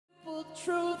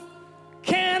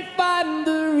find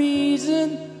the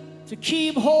reason to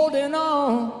keep holding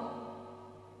on.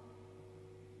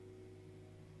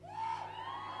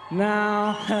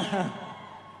 Now,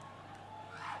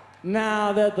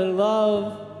 now that the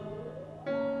love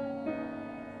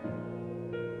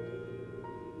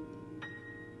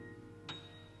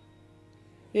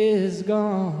is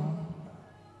gone.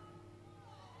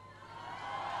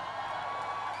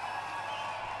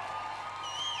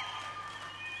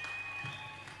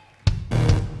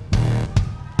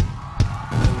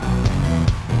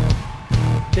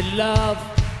 The love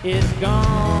is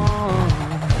gone.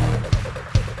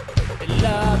 The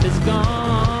love is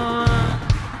gone.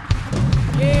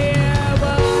 Yeah,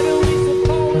 what are we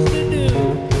supposed to do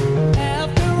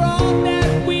after all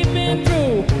that we've been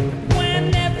through?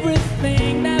 When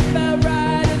everything that felt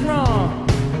right is wrong.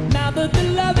 Now that the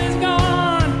love is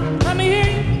gone, let me hear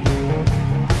you.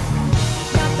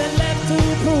 There's nothing left to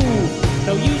prove.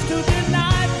 No use to